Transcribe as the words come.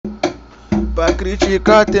Pra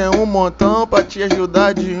criticar tem um montão, pra te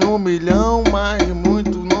ajudar de 1 milhão, mas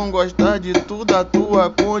muito não gostar de tudo, a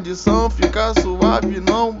tua condição. Fica suave,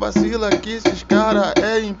 não vacila que esses cara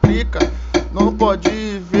implica. Não pode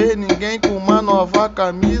ver ninguém com uma nova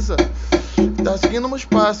camisa. Tá seguindo meus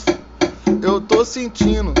passos, eu tô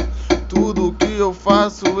sentindo. Tudo que eu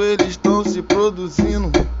faço, eles estão se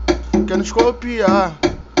produzindo. Quer nos copiar.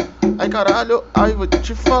 Ai caralho, ai vou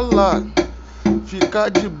te falar. Fica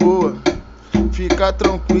de boa, fica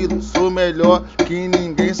tranquilo, sou melhor que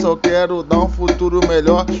ninguém, só quero dar um futuro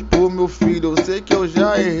melhor pro meu filho. Eu sei que eu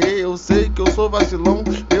já errei, eu sei que eu sou vacilão,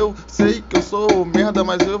 eu sei que eu sou merda,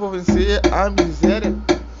 mas eu vou vencer a miséria.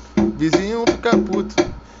 Vizinho fica puto,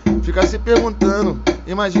 fica se perguntando,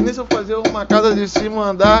 imagina se eu fazer uma casa de cima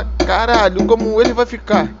andar, caralho, como ele vai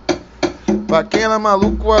ficar? Pra quem era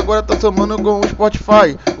maluco, agora tá somando com o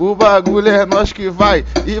Spotify. O bagulho é nós que vai.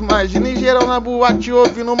 Imagina em geral na boate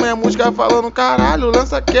ouvindo minha música falando, caralho,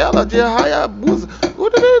 lança aquela de Hayabusa.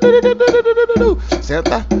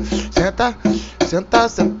 Senta, senta, senta,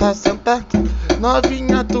 senta, senta.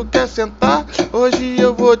 Novinha, tu quer sentar? Hoje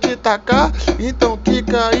eu vou te tacar. Então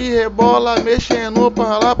quica e rebola, mexendo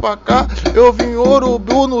pra lá pra cá. Eu vi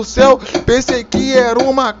urubu no céu, pensei que era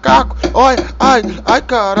um macaco. Ai, ai, ai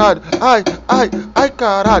caralho, ai, ai, ai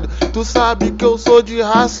caralho. Tu sabe que eu sou de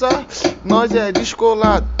raça, nós é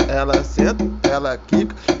descolado. Ela senta, ela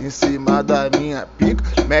quica em cima da minha pica.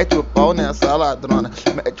 Mete o pau nessa ladrona,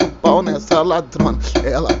 mete o pau nessa ladrona.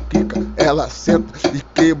 Ela quica, ela senta e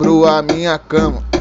quebrou a minha cama.